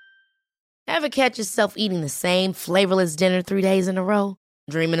 Ever catch yourself eating the same flavorless dinner 3 days in a row?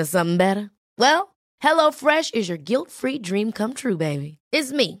 Dreaming of something better? Well, HelloFresh is your guilt-free dream come true, baby.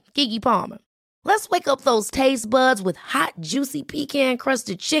 It's me, Keke Palmer. Let's wake up those taste buds with hot, juicy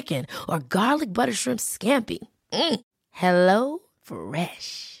pecan-crusted chicken or garlic butter shrimp scampi. Hello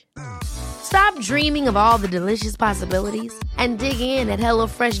Fresh. Stop dreaming of all the delicious possibilities and dig in at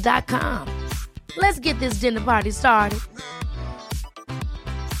HelloFresh.com. Let's get this dinner party started.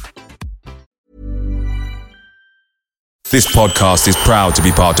 This podcast is proud to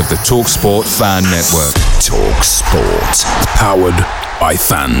be part of the TalkSport Fan Network. TalkSport. Powered by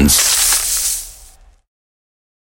fans.